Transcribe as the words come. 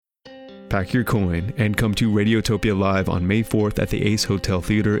pack your coin and come to Radiotopia Live on May 4th at the Ace Hotel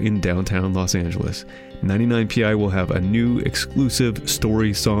Theater in downtown Los Angeles. 99PI will have a new exclusive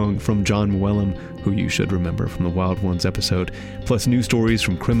story song from John Muellum, who you should remember from the Wild Ones episode, plus new stories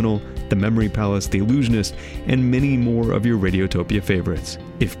from Criminal, The Memory Palace, The Illusionist, and many more of your Radiotopia favorites.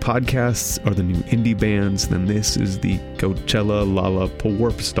 If podcasts are the new indie bands, then this is the Coachella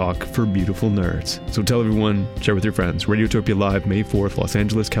Lollapalooza for beautiful nerds. So tell everyone, share with your friends. Radiotopia Live, May 4th, Los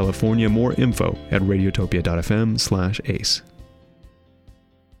Angeles, California. More info at radiotopia.fm/ace.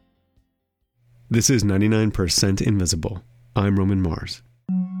 This is 99% Invisible. I'm Roman Mars.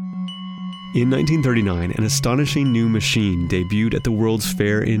 In 1939, an astonishing new machine debuted at the World's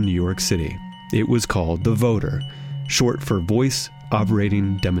Fair in New York City. It was called the Voder, short for Voice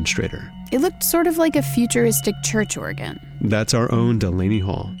Operating Demonstrator. It looked sort of like a futuristic church organ. That's our own Delaney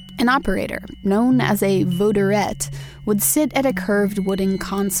Hall. An operator, known as a Voderette, would sit at a curved wooden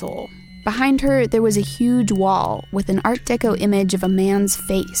console. Behind her, there was a huge wall with an Art Deco image of a man's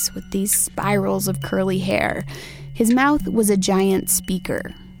face with these spirals of curly hair. His mouth was a giant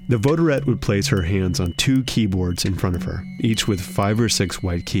speaker. The Voderette would place her hands on 2 keyboards in front of her, each with 5 or 6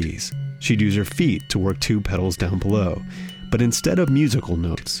 white keys. She'd use her feet to work 2 pedals down below. But instead of musical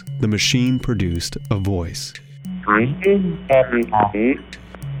notes, the machine produced a voice.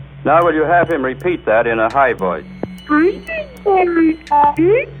 Now will you have him repeat that in a high voice?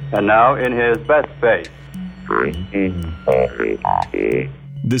 And now in his best bass.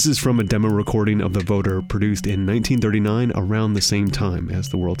 This is from a demo recording of the Voder produced in 1939 around the same time as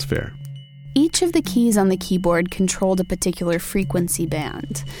the World's Fair. Each of the keys on the keyboard controlled a particular frequency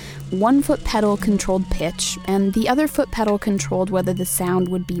band. One foot pedal controlled pitch, and the other foot pedal controlled whether the sound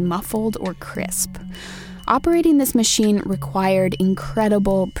would be muffled or crisp. Operating this machine required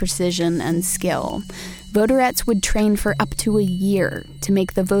incredible precision and skill. Voderettes would train for up to a year to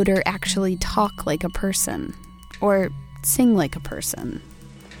make the Voder actually talk like a person, or sing like a person.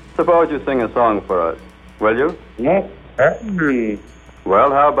 Suppose you sing a song for us, will you? Yes, certainly.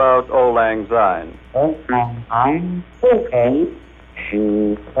 Well, how about Auld Lang Syne? Okay.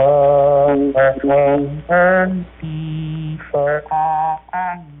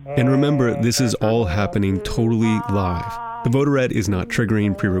 And remember, this is all happening totally live. The Voderette is not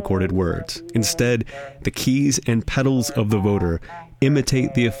triggering pre-recorded words. Instead, the keys and pedals of the Voder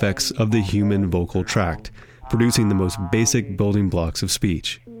imitate the effects of the human vocal tract, producing the most basic building blocks of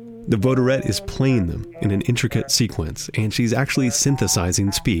speech. The Voderette is playing them in an intricate sequence, and she's actually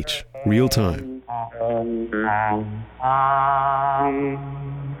synthesizing speech, real time.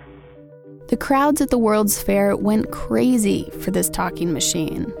 The crowds at the World's Fair went crazy for this talking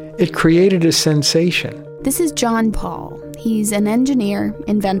machine. It created a sensation. This is John Paul. He's an engineer,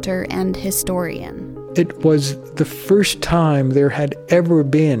 inventor, and historian. It was the first time there had ever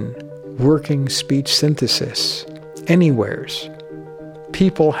been working speech synthesis anywheres.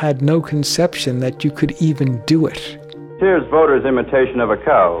 People had no conception that you could even do it. Here's Voder's imitation of a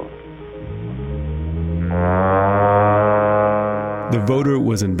cow. The Voder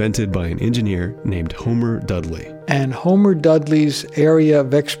was invented by an engineer named Homer Dudley. And Homer Dudley's area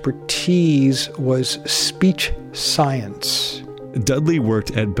of expertise was speech science. Dudley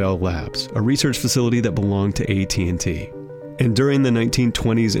worked at Bell Labs, a research facility that belonged to AT&T. And during the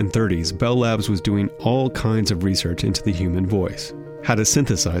 1920s and 30s, Bell Labs was doing all kinds of research into the human voice. How to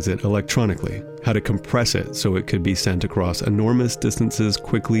synthesize it electronically, how to compress it so it could be sent across enormous distances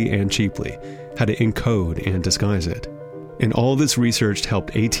quickly and cheaply, how to encode and disguise it. And all this research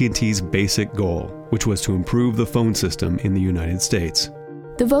helped AT&T's basic goal, which was to improve the phone system in the United States.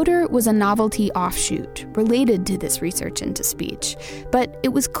 The Voder was a novelty offshoot related to this research into speech, but it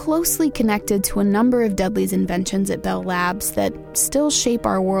was closely connected to a number of Dudley's inventions at Bell Labs that still shape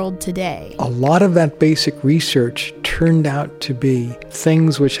our world today. A lot of that basic research turned out to be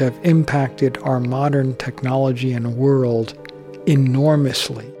things which have impacted our modern technology and world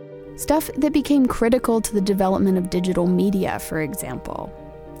enormously. Stuff that became critical to the development of digital media, for example.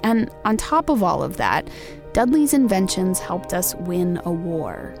 And on top of all of that, Dudley's inventions helped us win a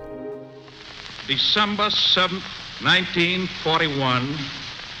war. December 7th, 1941,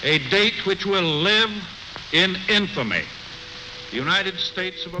 a date which will live in infamy. The United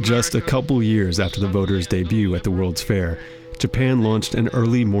States of America... Just a couple years after the Voder's debut at the World's Fair, Japan launched an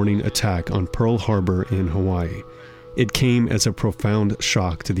early morning attack on Pearl Harbor in Hawaii. It came as a profound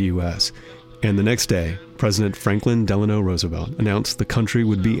shock to the U.S., and the next day, President Franklin Delano Roosevelt announced the country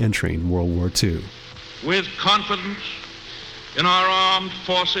would be entering World War II. With confidence in our armed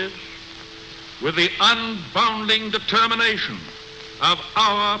forces, with the unbounding determination of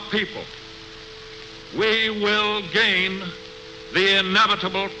our people, we will gain the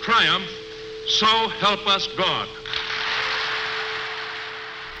inevitable triumph, so help us God.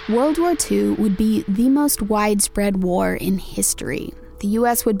 World War II would be the most widespread war in history. The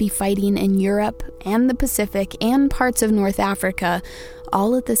U.S. would be fighting in Europe and the Pacific and parts of North Africa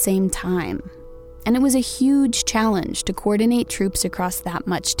all at the same time. And it was a huge challenge to coordinate troops across that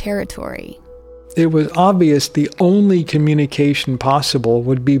much territory. It was obvious the only communication possible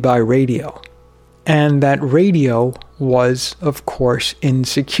would be by radio. And that radio was, of course,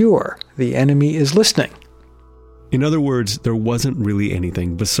 insecure. The enemy is listening. In other words, there wasn't really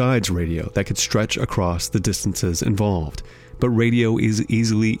anything besides radio that could stretch across the distances involved. But radio is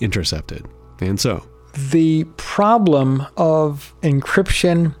easily intercepted. And so, the problem of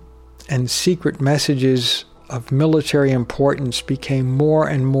encryption and secret messages of military importance became more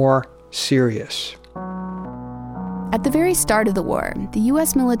and more serious. At the very start of the war, the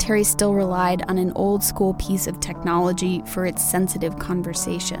U.S. military still relied on an old-school piece of technology for its sensitive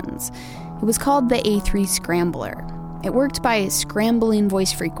conversations. It was called the A3 Scrambler. It worked by scrambling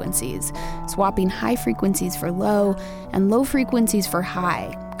voice frequencies, swapping high frequencies for low and low frequencies for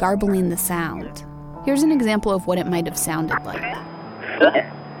high, garbling the sound. Here's an example of what it might have sounded like.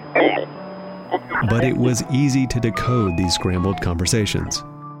 But it was easy to decode these scrambled conversations.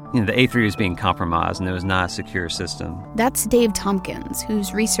 The A3 was being compromised, and it was not a secure system. That's Dave Tompkins,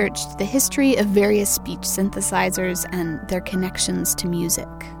 who's researched the history of various speech synthesizers and their connections to music.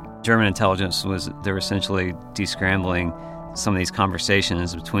 German intelligence they were essentially descrambling some of these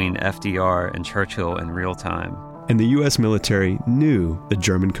conversations between FDR and Churchill in real time. And the U.S. military knew the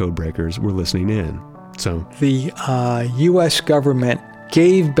German codebreakers were listening in. So the U.S. government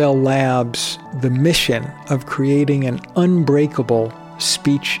gave Bell Labs the mission of creating an unbreakable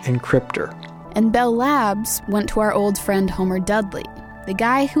speech encryptor. And Bell Labs went to our old friend Homer Dudley, the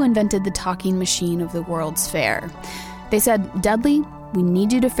guy who invented the talking machine of the World's Fair. They said, "Dudley, we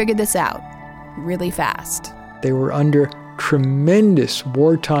need you to figure this out really fast." They were under tremendous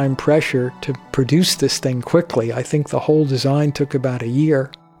wartime pressure to produce this thing quickly. I think the whole design took about a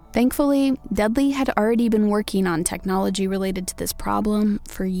year. Thankfully, Dudley had already been working on technology related to this problem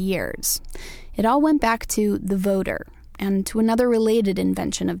for years. It all went back to the Voder and to another related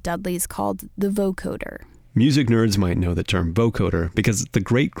invention of Dudley's called the vocoder. Music nerds might know the term vocoder because it's the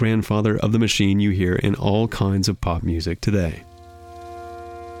great-grandfather of the machine you hear in all kinds of pop music today.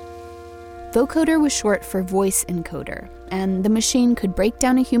 Vocoder was short for voice encoder, and the machine could break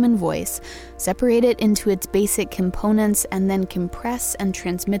down a human voice, separate it into its basic components, and then compress and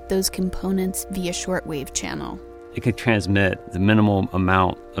transmit those components via shortwave channel. It could transmit the minimal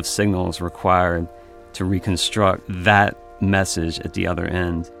amount of signals required to reconstruct that message at the other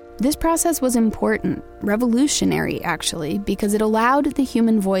end. This process was important, revolutionary actually, because it allowed the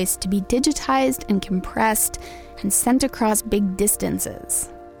human voice to be digitized and compressed and sent across big distances.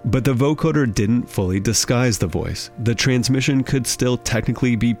 But the vocoder didn't fully disguise the voice. The transmission could still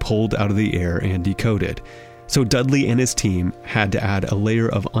technically be pulled out of the air and decoded. So Dudley and his team had to add a layer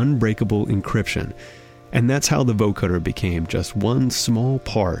of unbreakable encryption. And that's how the vocoder became just one small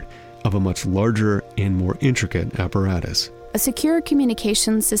part of a much larger and more intricate apparatus. A secure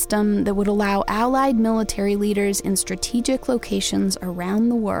communication system that would allow Allied military leaders in strategic locations around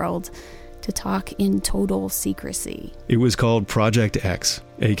the world to talk in total secrecy. It was called Project X,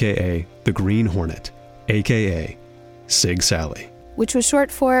 aka the Green Hornet, aka Sig Sally. Which was short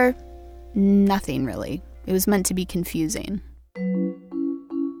for nothing really. It was meant to be confusing.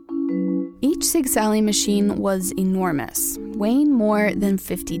 Each Sig Sally machine was enormous, weighing more than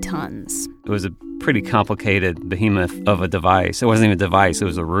 50 tons. It was a pretty complicated behemoth of a device. It wasn't even a device, it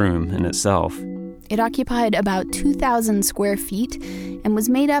was a room in itself. It occupied about 2,000 square feet and was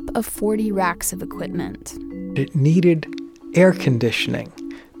made up of 40 racks of equipment. It needed air conditioning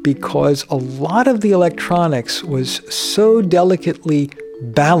because a lot of the electronics was so delicately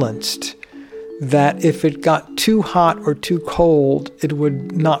balanced that if it got too hot or too cold, it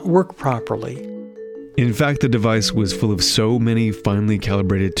would not work properly. In fact, the device was full of so many finely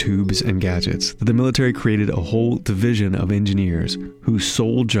calibrated tubes and gadgets that the military created a whole division of engineers whose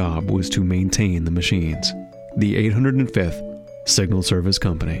sole job was to maintain the machines. The 805th Signal Service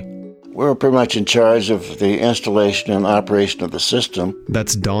Company. We're pretty much in charge of the installation and operation of the system.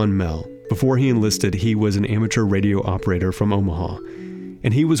 That's Don Mell. Before he enlisted, he was an amateur radio operator from Omaha,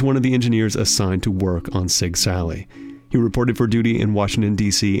 and he was one of the engineers assigned to work on Sig Sally. He reported for duty in Washington,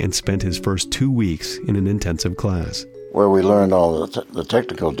 D.C. and spent his first 2 weeks in an intensive class, where we learned all the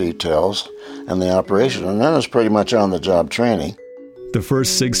technical details and the operation, and then it was pretty much on-the-job training. The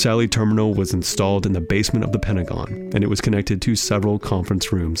first Sig Sally terminal was installed in the basement of the Pentagon, and it was connected to several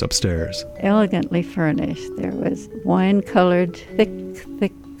conference rooms upstairs. Elegantly furnished. There was wine-colored,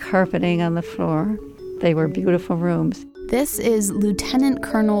 thick carpeting on the floor. They were beautiful rooms. This is Lieutenant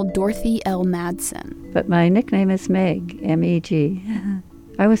Colonel Dorothy L. Madsen. But my nickname is Meg, M-E-G.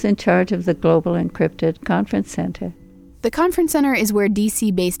 I was in charge of the Global Encrypted Conference Center. The conference center is where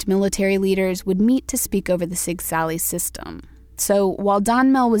DC-based military leaders would meet to speak over the Sig Sally system. So while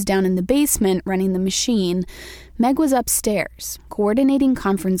Don Mel was down in the basement running the machine, Meg was upstairs, coordinating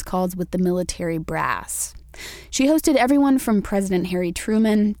conference calls with the military brass. She hosted everyone from President Harry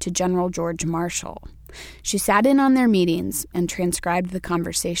Truman to General George Marshall. She sat in on their meetings and transcribed the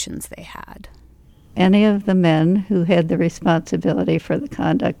conversations they had. Any of the men who had the responsibility for the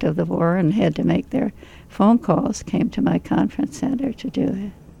conduct of the war and had to make their phone calls came to my conference center to do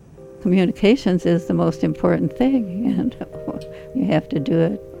it. Communications is the most important thing, and you have to do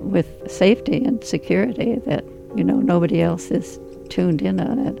it with safety and security that, nobody else is tuned in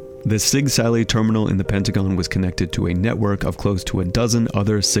on it. The Sig Sally terminal in the Pentagon was connected to a network of close to a dozen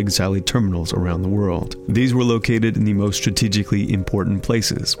other Sig Sally terminals around the world. These were located in the most strategically important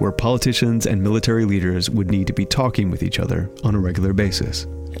places where politicians and military leaders would need to be talking with each other on a regular basis.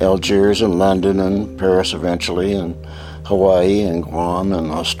 Algiers and London and Paris eventually, and Hawaii and Guam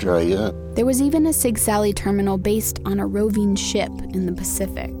and Australia. There was even a Sig Sally terminal based on a roving ship in the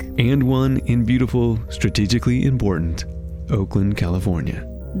Pacific. And one in beautiful, strategically important Oakland, California.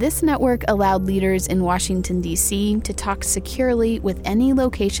 This network allowed leaders in Washington, D.C. to talk securely with any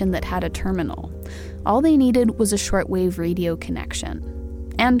location that had a terminal. All they needed was a shortwave radio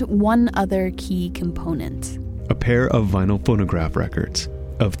connection. And one other key component. A pair of vinyl phonograph records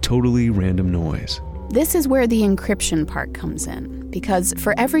of totally random noise. This is where the encryption part comes in, because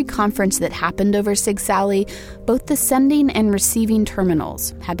for every conference that happened over Sig Sally, both the sending and receiving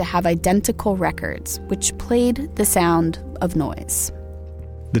terminals had to have identical records, which played the sound of noise.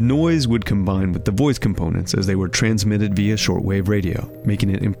 The noise would combine with the voice components as they were transmitted via shortwave radio, making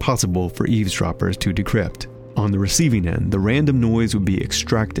it impossible for eavesdroppers to decrypt. On the receiving end, the random noise would be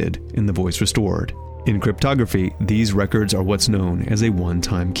extracted and the voice restored. In cryptography, these records are what's known as a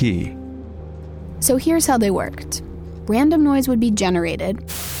one-time key. So here's how they worked. Random noise would be generated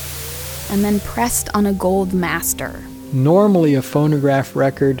and then pressed on a gold master. Normally, a phonograph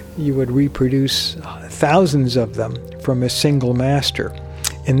record, you would reproduce thousands of them from a single master.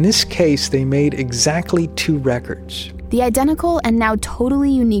 In this case, they made exactly 2 records. The identical and now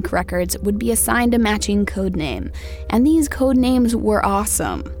totally unique records would be assigned a matching code name, and these code names were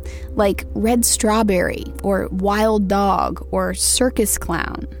awesome, like Red Strawberry, or Wild Dog, or Circus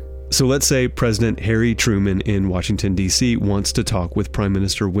Clown. So let's say President Harry Truman in Washington, D.C. wants to talk with Prime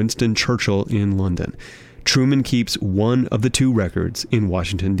Minister Winston Churchill in London. Truman keeps one of the 2 records in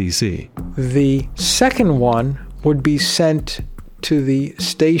Washington, D.C. The second one would be sent to the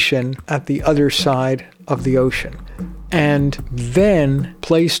station at the other side of the ocean, and then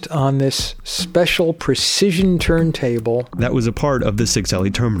placed on this special precision turntable. That was a part of the Sig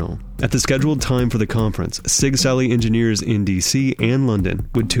Sally terminal. At the scheduled time for the conference, Sig Sally engineers in D.C. and London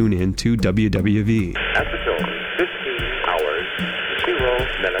would tune in to WWV. At the tone, 15 hours,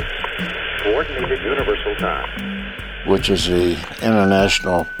 0 minutes, coordinated universal time. Which is the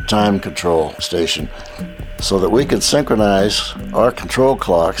international time control station, so that we could synchronize our control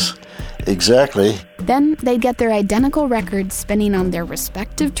clocks exactly. Then they'd get their identical records spinning on their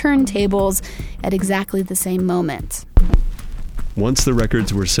respective turntables at exactly the same moment. Once the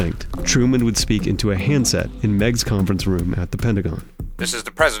records were synced, Truman would speak into a handset in Meg's conference room at the Pentagon. This is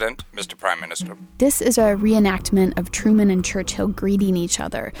the President, Mr. Prime Minister. This is a reenactment of Truman and Churchill greeting each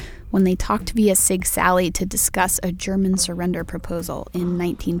other when they talked via Sig Sally to discuss a German surrender proposal in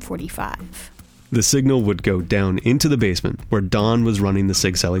 1945. The signal would go down into the basement where Don was running the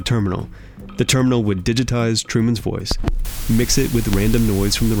Sig Sally terminal. The terminal would digitize Truman's voice, mix it with random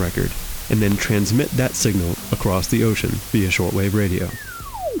noise from the record, and then transmit that signal across the ocean via shortwave radio.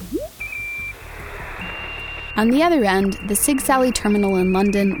 On the other end, the Sig Sally terminal in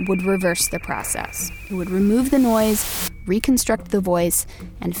London would reverse the process. It would remove the noise, reconstruct the voice,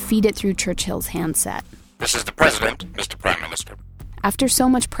 and feed it through Churchill's handset. This is the President, Mr. Prime Minister. After so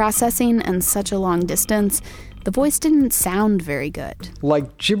much processing and such a long distance, the voice didn't sound very good.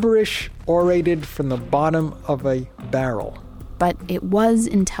 Like gibberish orated from the bottom of a barrel. But it was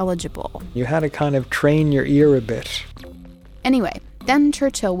intelligible. You had to kind of train your ear a bit. Anyway, then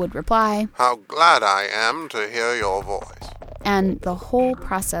Churchill would reply, "How glad I am to hear your voice." And the whole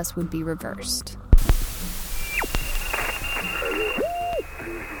process would be reversed.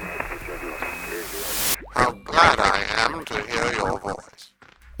 How glad I am to hear your voice.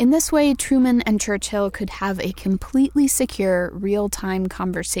 In this way, Truman and Churchill could have a completely secure, real-time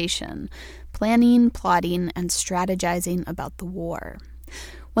conversation, planning, plotting, and strategizing about the war.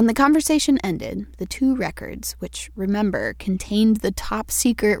 When the conversation ended, the two records, which, remember, contained the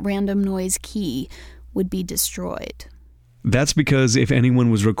top-secret random noise key, would be destroyed. That's because if anyone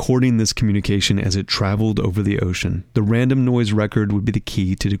was recording this communication as it traveled over the ocean, the random noise record would be the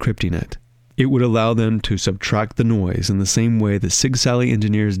key to decrypting it. It would allow them to subtract the noise in the same way the Sig-Sally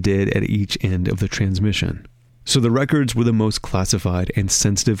engineers did at each end of the transmission. So the records were the most classified and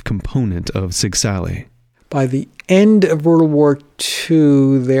sensitive component of Sig-Sally. By the end of World War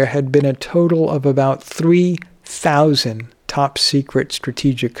II, there had been a total of about 3,000 top-secret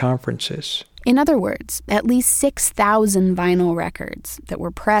strategic conferences. In other words, at least 6,000 vinyl records that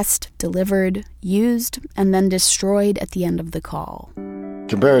were pressed, delivered, used, and then destroyed at the end of the call.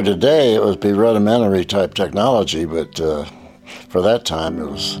 Compared to today, it would be rudimentary type technology, but for that time it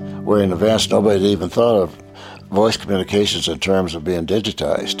was way in advance. Nobody had even thought of voice communications in terms of being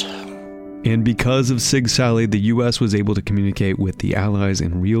digitized. And because of Sig-Sally, the U.S. was able to communicate with the Allies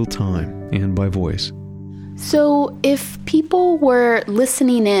in real time and by voice. So if people were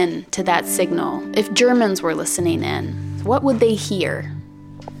listening in to that signal, if Germans were listening in, what would they hear?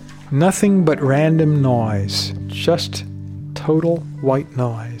 Nothing but random noise. Just total white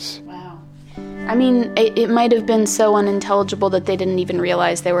noise. Wow. I mean, it might have been so unintelligible that they didn't even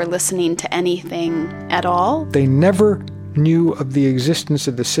realize they were listening to anything at all. They never knew of the existence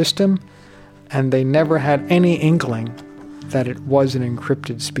of the system, and they never had any inkling that it was an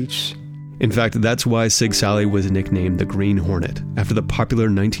encrypted speech. In fact, that's why Sig-Sally was nicknamed the Green Hornet, after the popular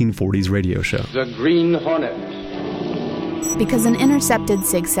 1940s radio show. The Green Hornet. Because an intercepted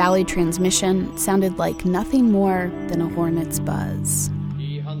Sig-Sally transmission sounded like nothing more than a hornet's buzz.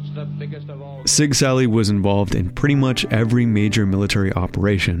 Sig-Sally was involved in pretty much every major military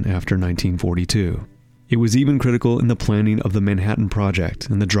operation after 1942. It was even critical in the planning of the Manhattan Project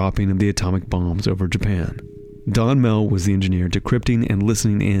and the dropping of the atomic bombs over Japan. Don Mell was the engineer decrypting and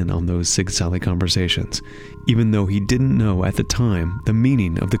listening in on those Sig-Sally conversations, even though he didn't know at the time the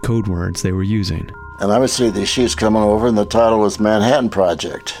meaning of the code words they were using. And I would see these sheets coming over, and the title was Manhattan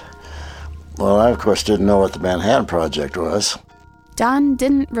Project. Well, I, of course, didn't know what the Manhattan Project was. Don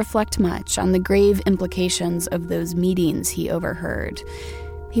didn't reflect much on the grave implications of those meetings he overheard.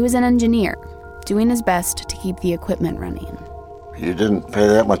 He was an engineer, doing his best to keep the equipment running. You didn't pay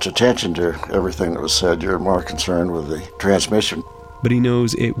that much attention to everything that was said. You were more concerned with the transmission. But he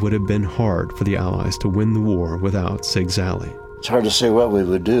knows it would have been hard for the Allies to win the war without Sig-Sally. It's hard to say what we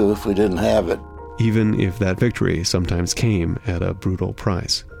would do if we didn't have it. Even if that victory sometimes came at a brutal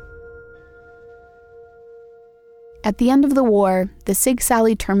price. At the end of the war, the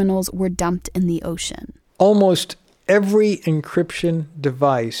Sig-Sally terminals were dumped in the ocean. Almost every encryption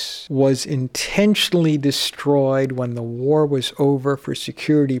device was intentionally destroyed when the war was over for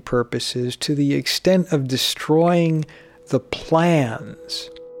security purposes, to the extent of destroying the plans.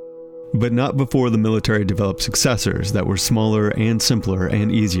 But not before the military developed successors that were smaller and simpler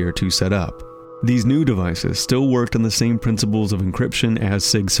and easier to set up. These new devices still worked on the same principles of encryption as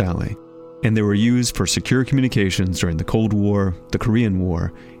Sig-Sally, and they were used for secure communications during the Cold War, the Korean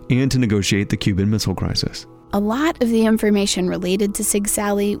War, and to negotiate the Cuban Missile Crisis. A lot of the information related to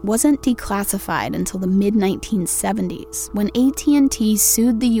Sig-Sally wasn't declassified until the mid-1970s, when AT&T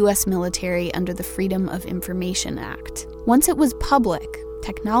sued the U.S. military under the Freedom of Information Act. Once it was public,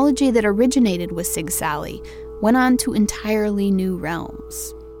 technology that originated with Sig-Sally went on to entirely new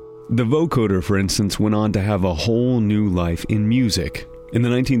realms. The vocoder, for instance, went on to have a whole new life in music. In the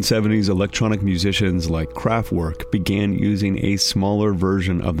 1970s, electronic musicians like Kraftwerk began using a smaller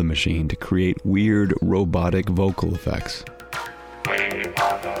version of the machine to create weird, robotic vocal effects.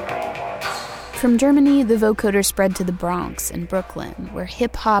 From Germany, the vocoder spread to the Bronx and Brooklyn, where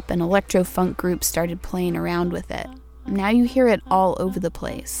hip-hop and electro-funk groups started playing around with it. Now you hear it all over the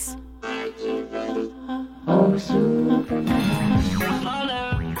place. Oh, Superman.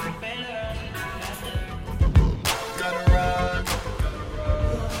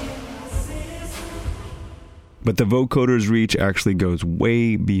 But the vocoder's reach actually goes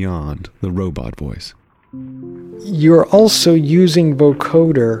way beyond the robot voice. You're also using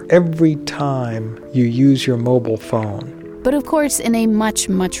vocoder every time you use your mobile phone. But of course, in a much,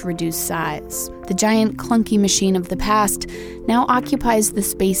 much reduced size. The giant clunky machine of the past now occupies the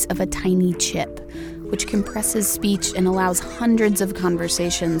space of a tiny chip, which compresses speech and allows hundreds of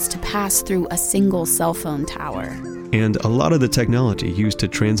conversations to pass through a single cell phone tower. And a lot of the technology used to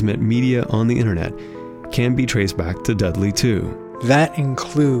transmit media on the internet can be traced back to Dudley, too. That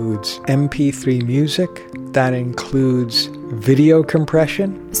includes MP3 music, that includes Video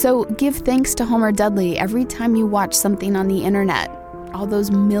compression? So give thanks to Homer Dudley every time you watch something on the internet. All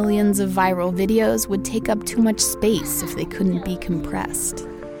those millions of viral videos would take up too much space if they couldn't be compressed.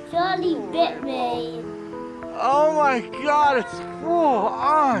 Charlie bit me. Oh my God, it's full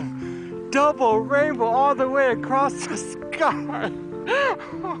on. Double rainbow all the way across the sky.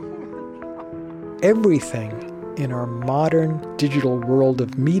 Everything in our modern digital world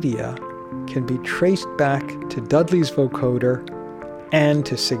of media can be traced back to Dudley's vocoder and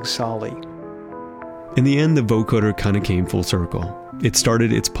to Sig Sauly. In the end, the vocoder kind of came full circle. It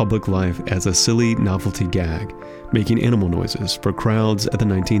started its public life as a silly novelty gag, making animal noises for crowds at the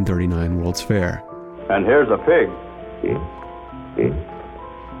 1939 World's Fair. And here's a pig.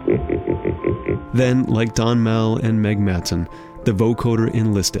 Then, like Don Mell and Meg Matson, the vocoder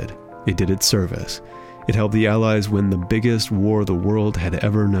enlisted. It did its service. It helped the Allies win the biggest war the world had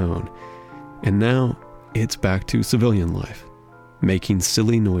ever known. And now, it's back to civilian life, making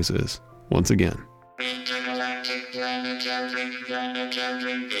silly noises once again.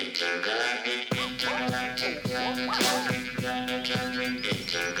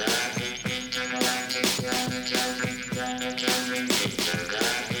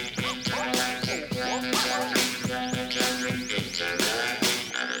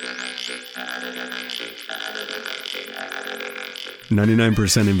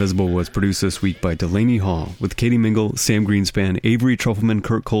 99% Invisible was produced this week by Delaney Hall, with Katie Mingle, Sam Greenspan, Avery Trufelman,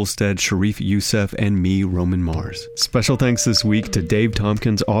 Kurt Kolstad, Sharif Youssef, and me, Roman Mars. Special thanks this week to Dave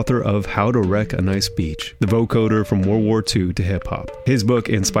Tompkins, author of How to Wreck a Nice Beach, the vocoder from World War II to hip-hop. His book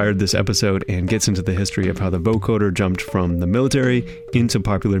inspired this episode and gets into the history of how the vocoder jumped from the military into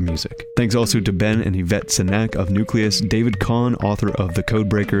popular music. Thanks also to Ben and Yvette Sinak of Nucleus, David Kahn, author of The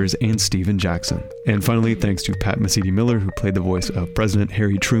Codebreakers, and Steven Jackson. And finally, thanks to Pat Mesiti-Miller, who played the voice of President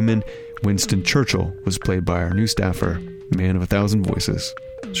Harry Truman. Winston Churchill was played by our new staffer, man of 1,000 voices,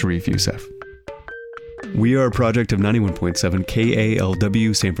 Sharif Youssef. We are a project of 91.7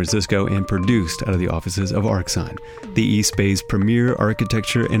 KALW San Francisco and produced out of the offices of ArcSign, the East Bay's premier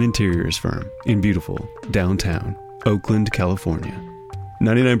architecture and interiors firm in beautiful downtown Oakland, California.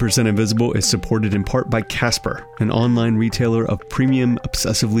 99% Invisible is supported in part by Casper, an online retailer of premium,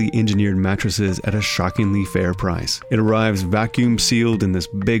 obsessively engineered mattresses at a shockingly fair price. It arrives vacuum sealed in this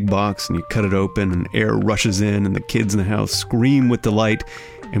big box, and you cut it open and air rushes in and the kids in the house scream with delight,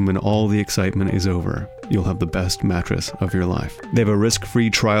 and when all the excitement is over, you'll have the best mattress of your life. They have a risk-free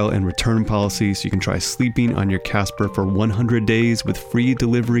trial and return policy, so you can try sleeping on your Casper for 100 days with free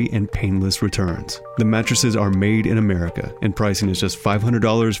delivery and painless returns. The mattresses are made in America, and pricing is just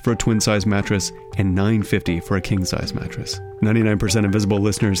 $500 for a twin-size mattress and $950 for a king-size mattress. 99% Invisible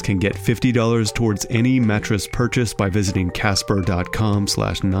listeners can get $50 towards any mattress purchase by visiting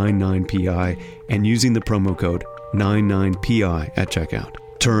casper.com/99pi and using the promo code 99pi at checkout.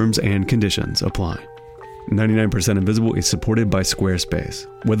 Terms and conditions apply. 99% Invisible is supported by Squarespace.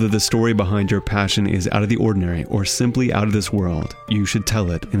 Whether the story behind your passion is out of the ordinary or simply out of this world, you should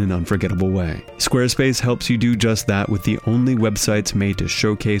tell it in an unforgettable way. Squarespace helps you do just that with the only websites made to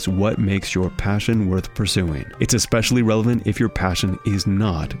showcase what makes your passion worth pursuing. It's especially relevant if your passion is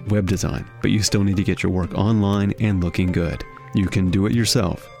not web design, but you still need to get your work online and looking good. You can do it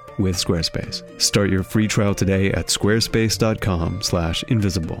yourself with Squarespace. Start your free trial today at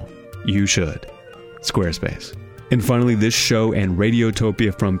squarespace.com/invisible. You should. Squarespace. And finally, this show and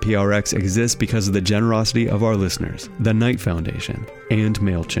Radiotopia from PRX exists because of the generosity of our listeners, the Knight Foundation, and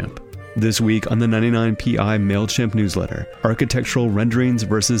MailChimp. This week on the 99PI MailChimp newsletter, architectural renderings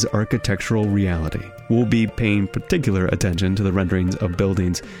versus architectural reality. We'll be paying particular attention to the renderings of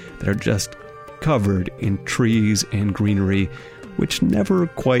buildings that are just covered in trees and greenery, which never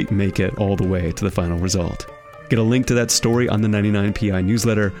quite make it all the way to the final result. Get a link to that story on the 99PI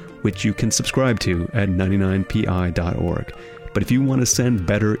newsletter, which you can subscribe to at 99pi.org. But if you want to send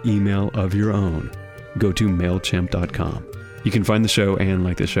better email of your own, go to MailChimp.com. You can find the show and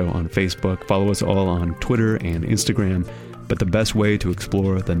like the show on Facebook, follow us all on Twitter and Instagram, but the best way to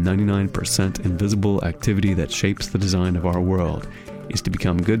explore the 99% invisible activity that shapes the design of our world is to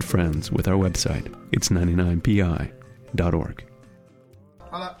become good friends with our website. It's 99pi.org.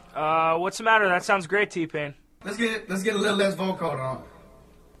 What's the matter? That sounds great, T-Pain. Let's get a little less vocoder on.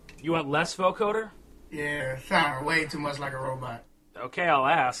 You want less vocoder? Yeah, sound way too much like a robot. Okay, I'll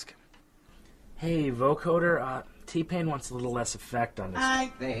ask. Hey, vocoder, T-Pain wants a little less effect on this.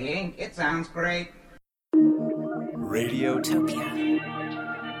 I think it sounds great. Radiotopia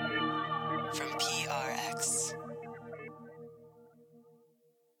from